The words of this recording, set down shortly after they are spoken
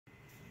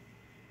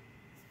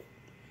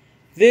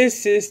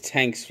This is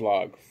Tanks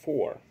Vlog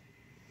for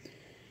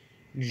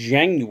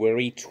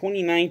January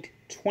 29th,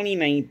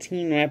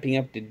 2019, wrapping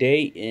up the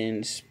day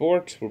in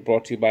sports. We're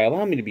brought to you by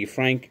Allow Me to Be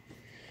Frank,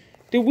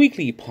 the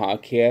weekly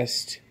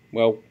podcast.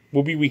 Well,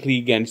 we'll be weekly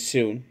again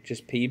soon.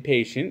 Just be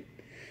patient.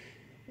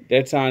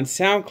 That's on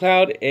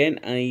SoundCloud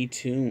and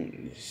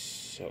iTunes.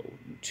 So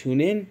tune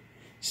in,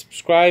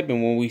 subscribe,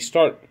 and when we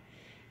start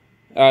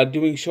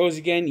doing shows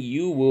again,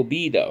 you will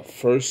be the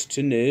first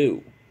to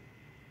know.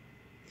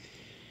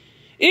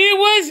 It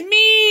was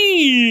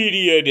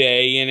Media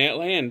Day in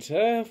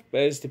Atlanta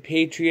as the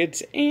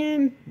Patriots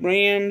and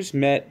Rams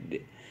met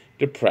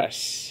the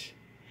press.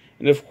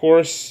 And of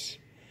course,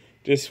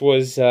 this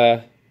was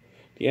the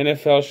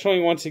NFL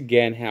showing once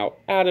again how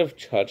out of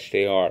touch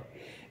they are,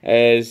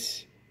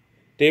 as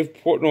Dave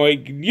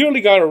Portnoy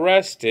nearly got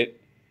arrested.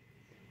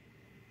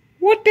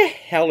 What the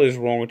hell is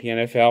wrong with the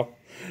NFL?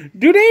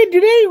 Do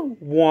they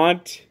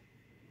want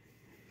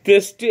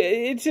this?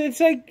 It's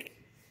like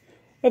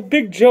a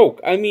big joke.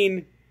 I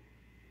mean,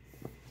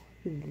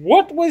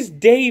 what was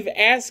Dave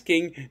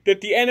asking that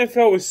the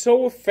NFL was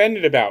so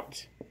offended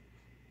about?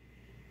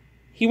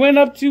 He went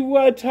up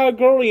to Todd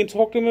Gurley and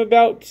talked to him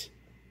about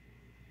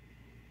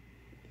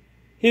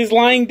his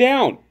lying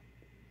down.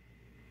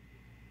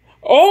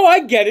 Oh, I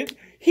get it.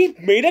 He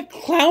made a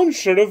clown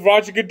shirt of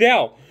Roger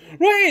Goodell.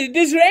 Right?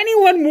 Is there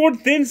anyone more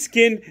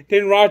thin-skinned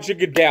than Roger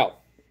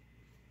Goodell?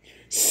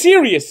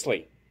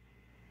 Seriously.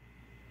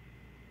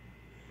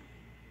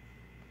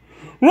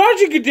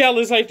 Roger Goodell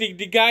is like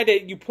the guy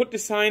that you put the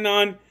sign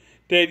on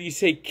that you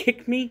say,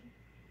 "Kick me."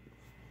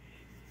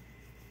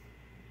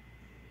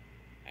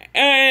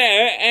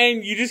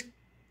 And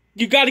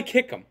you got to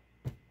kick him.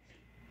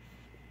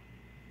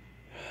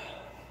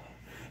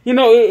 You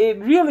know, it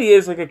really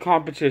is like a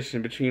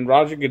competition between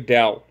Roger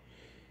Goodell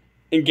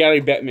and Gary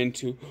Bettman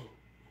to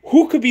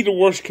who could be the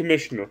worst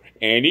commissioner.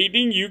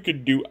 Anything you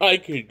could do, I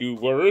could do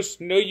worse.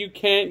 No, you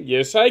can't.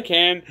 Yes, I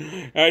can.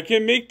 I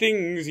can make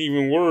things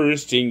even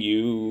worse than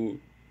you.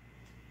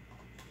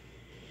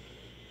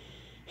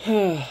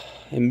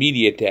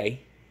 Media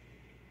Day.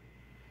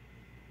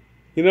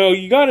 You know,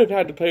 you gotta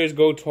have the players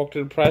go talk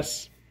to the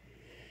press.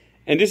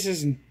 And this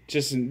isn't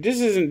just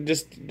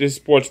the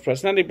sports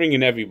press. Now they bring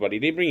in everybody.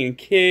 They bring in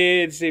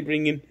kids. They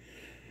bring in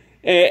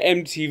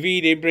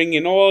MTV. They bring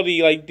in all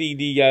the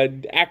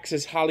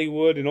Access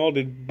Hollywood and all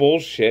the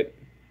bullshit.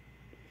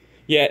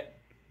 Yet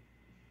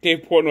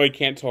Dave Portnoy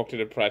can't talk to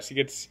the press. He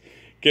gets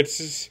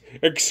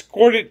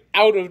escorted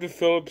out of the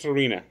Phillips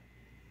Arena.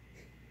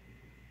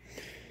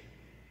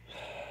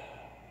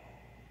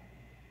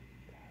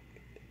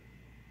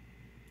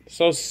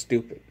 So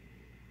stupid.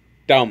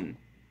 Dumb.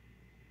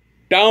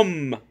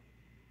 Dumb.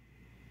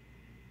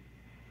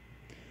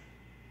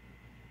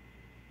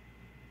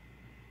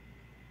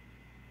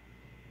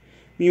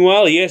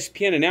 Meanwhile,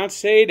 ESPN announced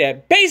today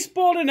that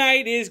baseball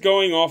tonight is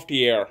going off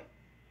the air.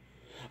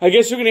 I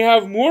guess we're going to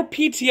have more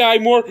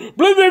PTI, more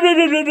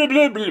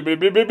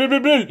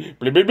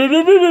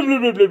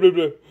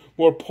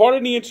more part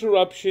of the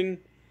interruption,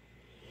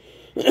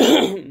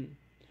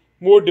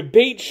 more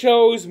debate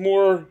shows,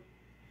 more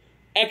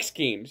X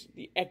Games.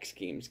 The X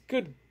Games.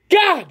 Good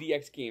God, the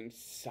X Games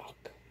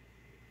suck.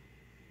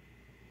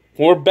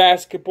 More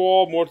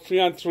basketball, more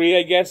 3-on-3,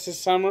 I guess, this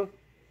summer.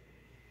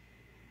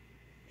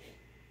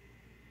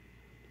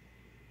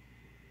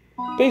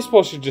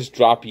 Baseball should just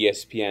drop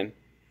ESPN.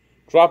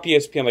 Drop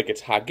ESPN like it's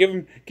hot.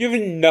 Give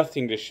them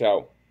nothing to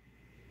show.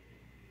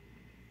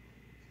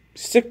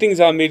 Stick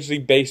things on Major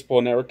League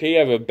Baseball Network. They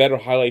have a better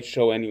highlight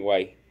show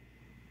anyway.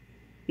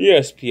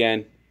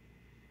 ESPN.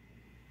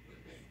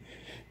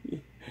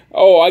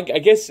 Oh, I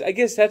guess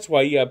that's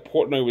why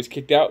Portnoy was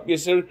kicked out.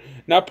 Yes, they're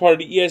not part of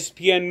the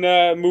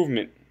ESPN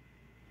movement.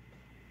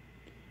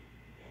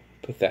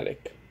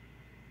 Pathetic.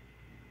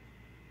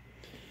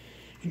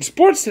 In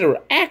sports that are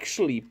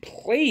actually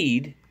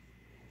played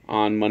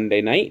on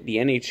Monday night, the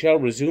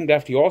NHL resumed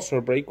after the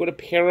All-Star break with a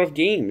pair of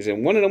games,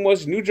 and one of them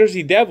was New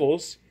Jersey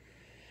Devils,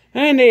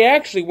 and they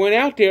actually went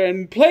out there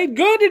and played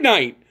good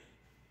tonight.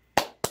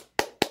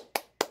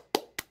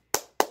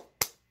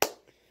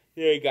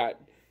 They got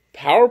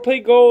power play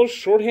goals,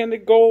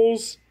 shorthanded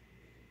goals,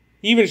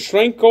 even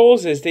strength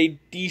goals as they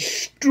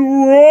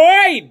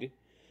destroyed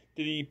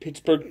the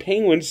Pittsburgh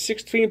Penguins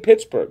 6-3 in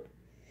Pittsburgh.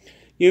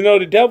 You know,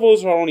 the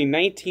Devils are only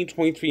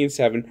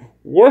 19-23-7,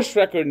 worst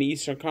record in the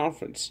Eastern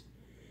Conference.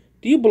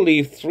 Do you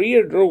believe 3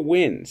 of their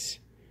wins,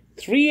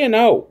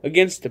 3-0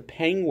 against the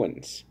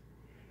Penguins?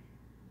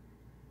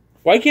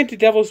 Why can't the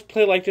Devils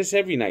play like this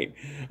every night?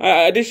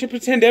 They should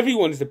pretend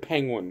everyone's the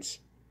Penguins.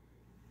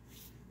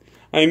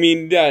 I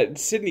mean,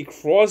 Sidney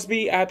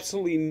Crosby,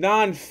 absolutely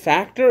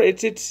non-factor.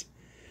 It's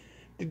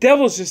the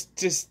Devils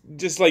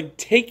just like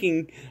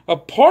taking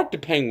apart the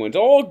Penguins.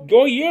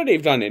 All year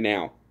they've done it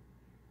now.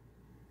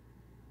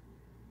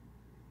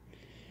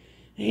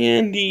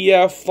 And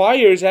the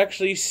Flyers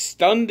actually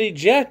stunned the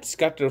Jets.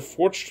 Got their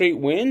 4th straight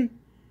win.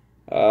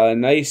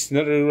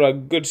 Another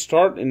good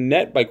start in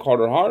net by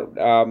Carter Hart.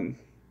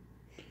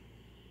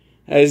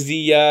 As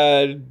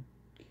the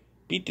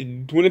beat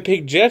the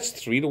Winnipeg Jets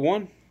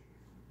 3-1.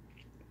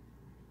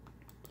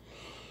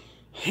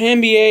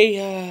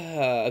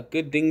 NBA,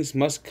 good things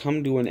must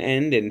come to an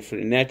end, and for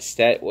the Nets,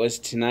 that was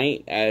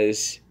tonight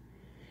as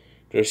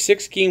their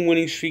 6-game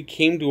winning streak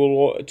came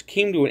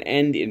to an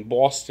end in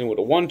Boston with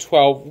a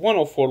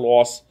 112-104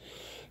 loss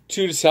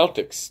to the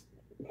Celtics.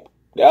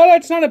 Now,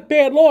 that's not a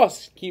bad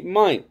loss, keep in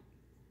mind.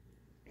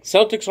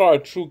 Celtics are a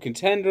true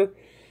contender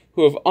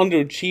who have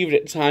underachieved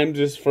at times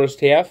this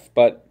first half,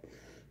 but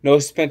no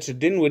Spencer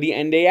Dinwiddie,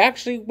 and they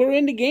actually were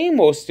in the game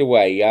most of the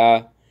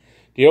way.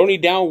 They're only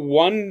down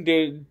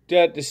 1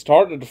 at the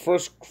start of the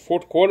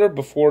fourth quarter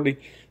before the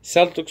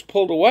Celtics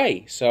pulled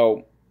away.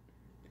 So,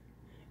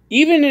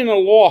 even in a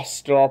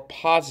loss, there are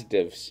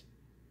positives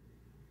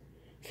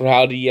for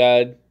how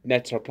the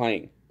Nets are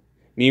playing.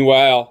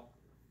 Meanwhile,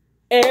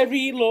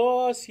 every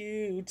loss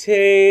you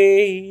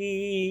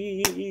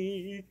take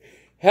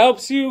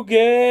helps you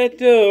get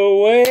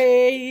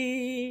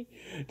away.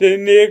 The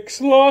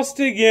Knicks lost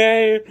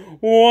again,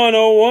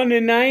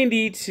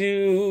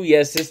 101-92.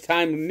 Yes, this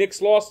time the Knicks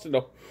lost to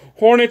the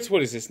Hornets.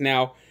 What is this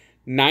now?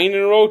 9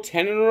 in a row?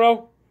 10 in a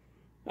row?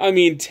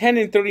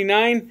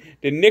 10-39.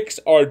 The Knicks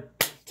are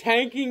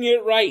tanking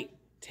it right.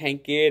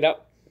 Tank it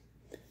up.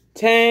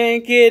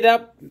 Tank it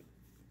up.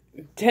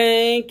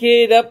 Tank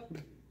it up.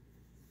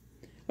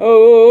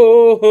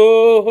 Oh,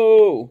 ho,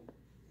 ho.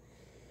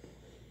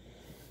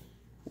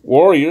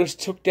 Warriors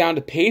took down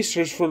the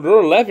Pacers for their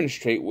 11th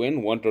straight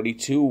win,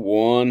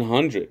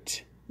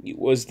 132-100. It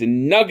was the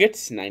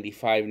Nuggets,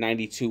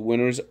 95-92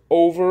 winners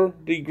over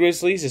the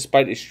Grizzlies,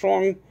 despite a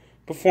strong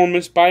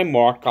performance by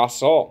Marc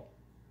Gasol.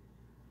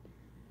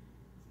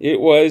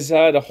 It was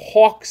the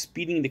Hawks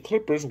beating the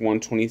Clippers,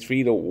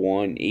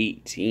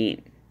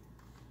 123-118.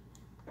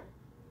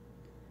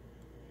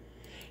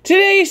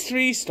 Today's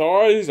 3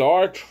 stars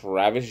are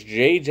Travis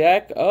J.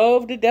 Jack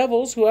of the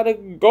Devils, who had a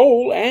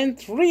goal and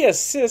 3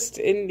 assists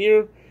in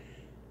their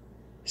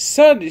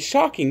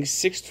shocking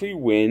 6-3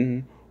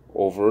 win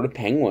over the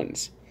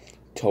Penguins.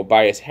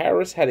 Tobias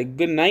Harris had a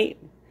good night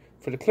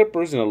for the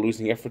Clippers in a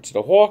losing effort to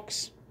the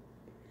Hawks.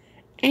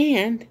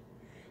 And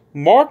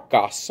Marc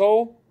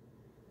Gasol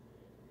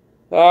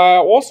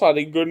also had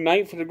a good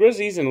night for the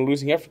Grizzlies in a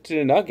losing effort to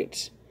the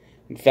Nuggets.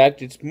 In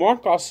fact, it's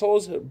Marc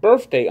Gasol's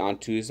birthday on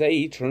Tuesday.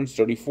 He turns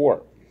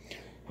 34.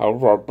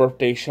 However, our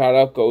birthday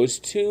shout-out goes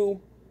to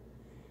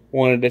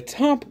one of the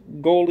top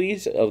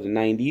goalies of the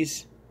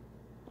 90s,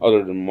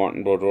 other than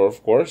Martin Brodeur,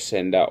 of course,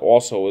 and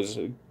also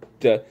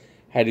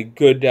had a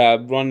good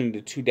run in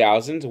the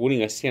 2000s,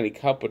 winning a Stanley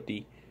Cup with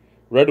the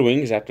Red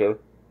Wings after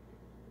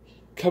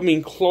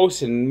coming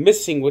close and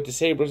missing with the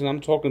Sabres, and I'm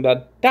talking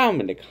about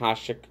Dominik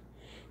Hasek,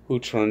 who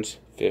turns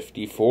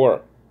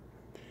 54.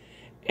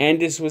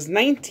 And this was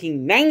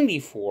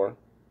 1994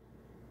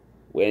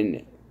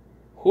 when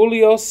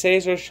Julio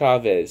Cesar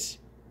Chavez,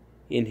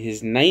 in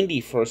his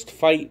 91st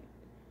fight,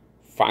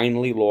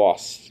 finally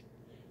lost,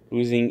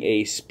 losing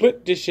a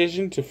split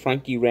decision to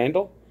Frankie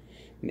Randall.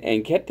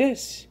 And get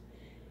this,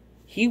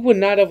 he would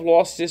not have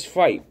lost this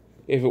fight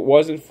if it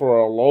wasn't for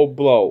a low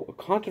blow, a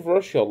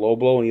controversial low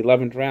blow in the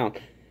 11th round.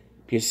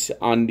 Because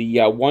on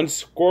the one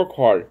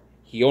scorecard,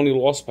 he only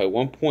lost by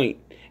 1 point,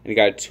 and he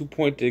got a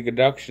 2-point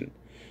deduction.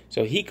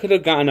 So he could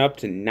have gone up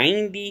to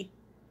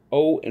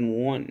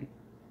 90-0-1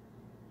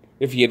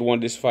 if he had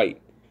won this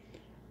fight.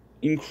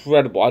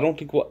 Incredible. I don't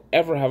think we'll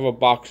ever have a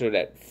boxer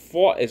that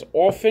fought as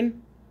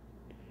often,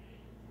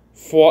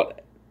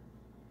 fought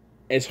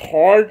as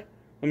hard.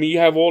 You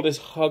have all this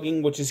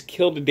hugging, which has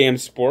killed the damn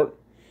sport.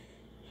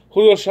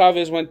 Julio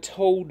Chavez went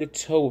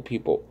toe-to-toe with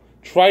people.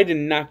 Tried to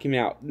knock him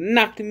out.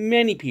 Knocked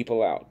many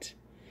people out.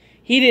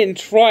 He didn't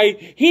Floyd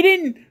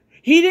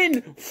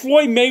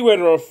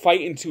Mayweather a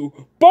fight into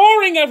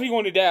boring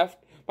everyone to death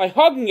by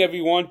hugging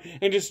everyone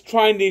and just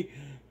trying to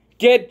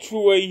get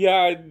to a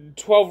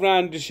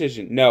 12-round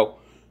decision. No.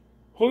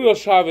 Julio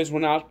Chavez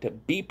went out to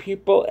beat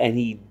people, and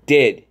he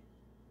did.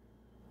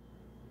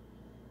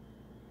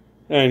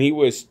 And he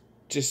was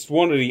just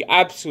one of the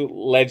absolute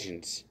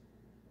legends.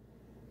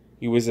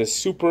 He was a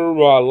super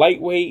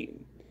lightweight,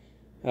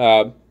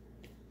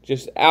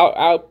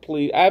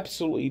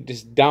 absolutely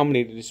just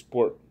dominated the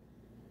sport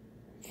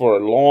for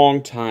a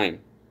long time.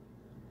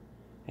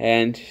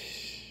 And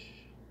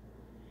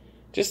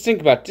just think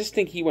about it. Just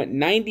think he went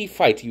 90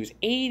 fights. He was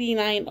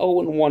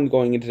 89-0-1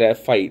 going into that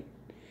fight.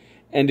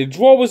 And the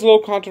draw was a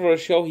little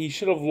controversial. He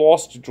should have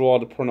lost the draw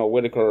to Pernell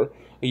Whitaker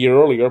a year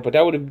earlier, but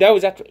that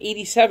was after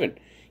 87.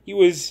 He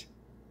was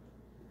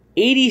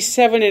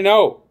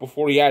 87-0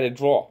 before he had a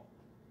draw.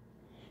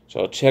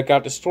 So check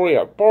out the story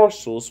at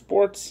Barstool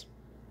Sports.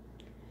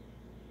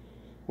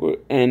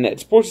 And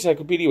at Sports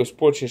Encyclopedia, where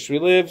sports history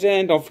lives.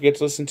 And don't forget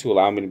to listen to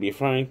Allow Me to Be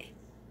Frank,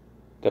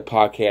 the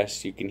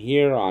podcast you can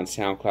hear on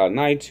SoundCloud and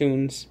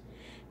iTunes.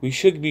 We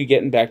should be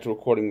getting back to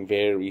recording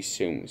very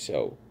soon,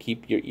 so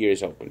keep your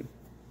ears open.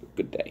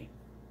 Good day.